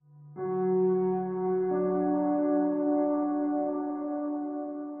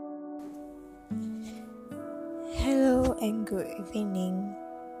and good evening.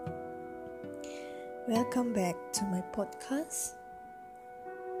 Welcome back to my podcast.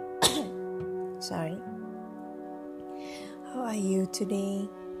 Sorry. How are you today?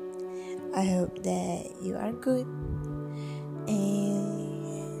 I hope that you are good.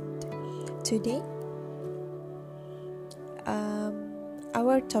 And today,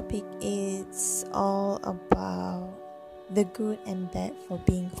 our topic is all about the good and bad for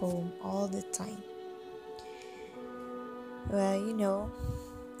being home all the time. Well,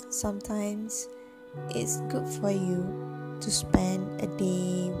 sometimes it's good for you to spend a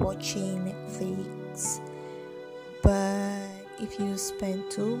day watching Netflix, but if you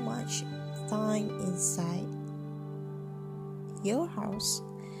spend too much time inside your house,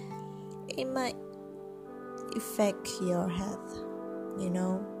 it might affect your health,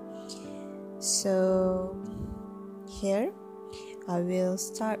 So here I will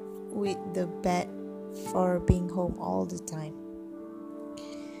start with the bad for being home all the time.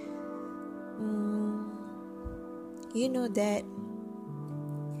 You know that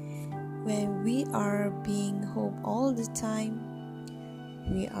when we are being home all the time,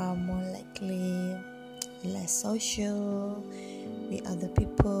 we are more likely less social with other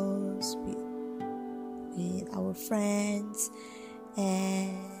people, with our friends,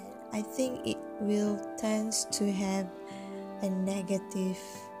 and I think it will tend to have a negative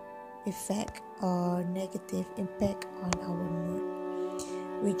effect or negative impact on our mood,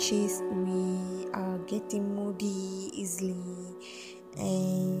 which is we are getting moody easily,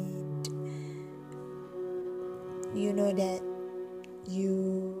 and you know that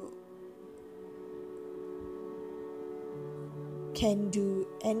you can do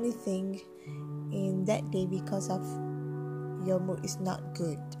anything in that day because of your mood is not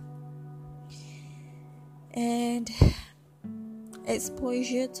good. And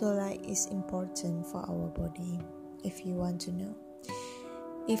exposure to light is important for our body. If you want to know,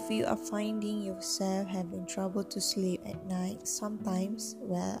 if you are finding yourself having trouble to sleep at night sometimes,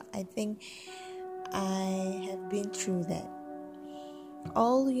 I think I have been through that.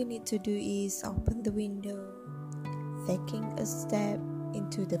 All you need to do is open the window, taking a step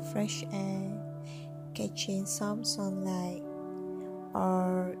into the fresh air, catching some sunlight,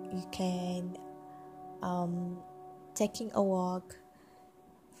 or you can taking a walk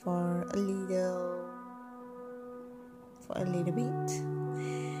for a little bit,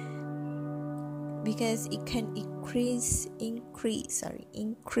 because it can increase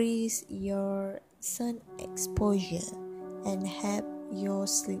your sun exposure and help your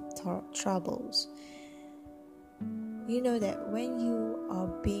sleep troubles. You know that when you are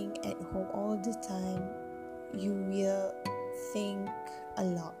being at home all the time, you will think a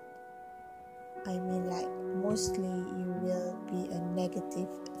lot. I mean, mostly you will be a negative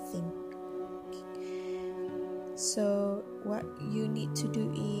think. So what you need to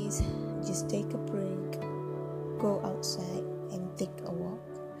do is just take a break, go outside and take a walk.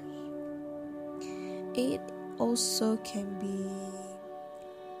 It also can be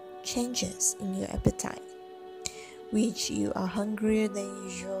changes in your appetite, which you are hungrier than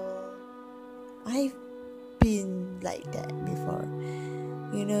usual. I've been like that before.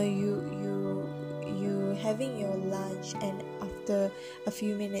 You having your lunch, and after a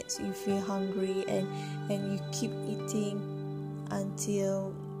few minutes you feel hungry, and you keep eating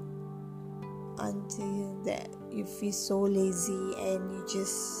until that you feel so lazy and you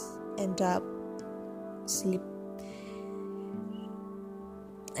just end up sleep.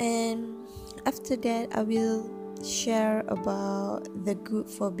 And after that, I will share about the good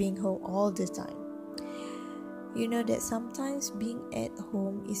for being home all the time. You know that sometimes being at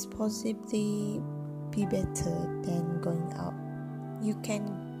home is possibly be better than going out. You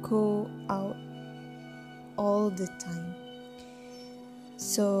can go out all the time.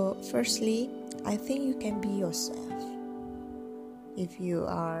 So firstly, I think you can be yourself if you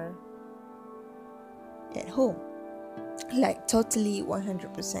are at home, totally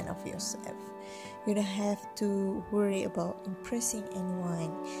 100% of yourself. You don't have to worry about impressing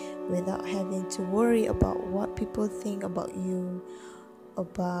anyone, without having to worry about what people think about you,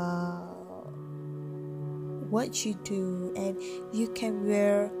 about what you do, and you can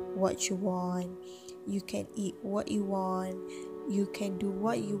wear what you want, you can eat what you want, you can do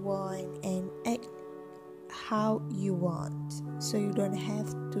what you want and act how you want, so you don't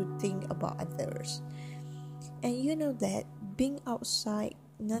have to think about others. And you know that being outside,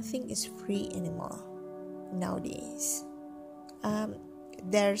 nothing is free anymore nowadays.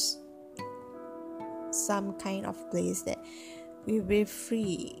 There's some kind of place that will be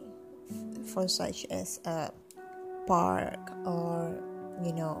free, for such as a park or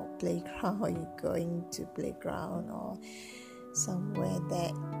playground. You're going to playground or somewhere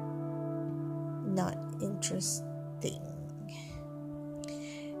that not interesting,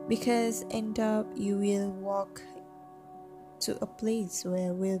 because end up you will walk to a place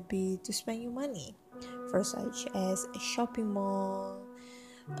where will be to spend your money, for such as a shopping mall,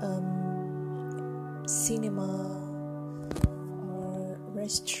 cinema, or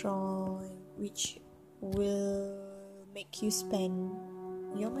restaurant, which will make you spend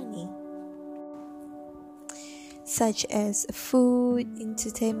your money, such as food,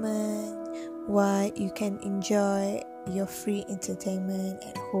 entertainment. While you can enjoy your free entertainment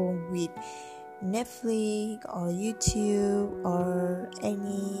at home with Netflix or YouTube or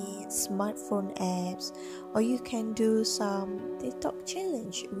any smartphone apps, or you can do some TikTok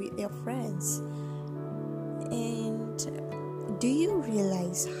challenge with your friends. And do you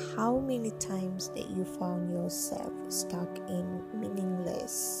realize how many times that you found yourself stuck in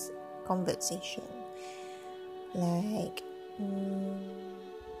meaningless conversation? Like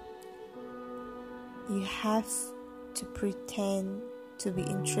you have to pretend to be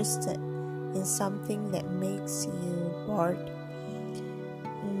interested in something that makes you bored.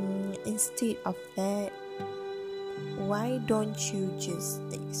 Instead of that, why don't you just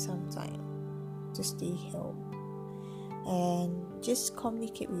take some time to stay home and just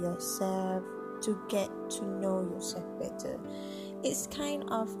communicate with yourself to get to know yourself better? It's kind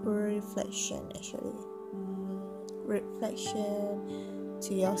of a reflection, actually. Reflection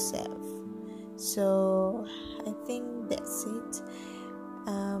to yourself. So I think that's it.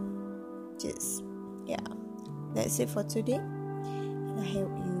 That's it for today, and I hope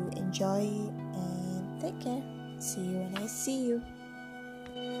you enjoy it and take care. See you when I see you.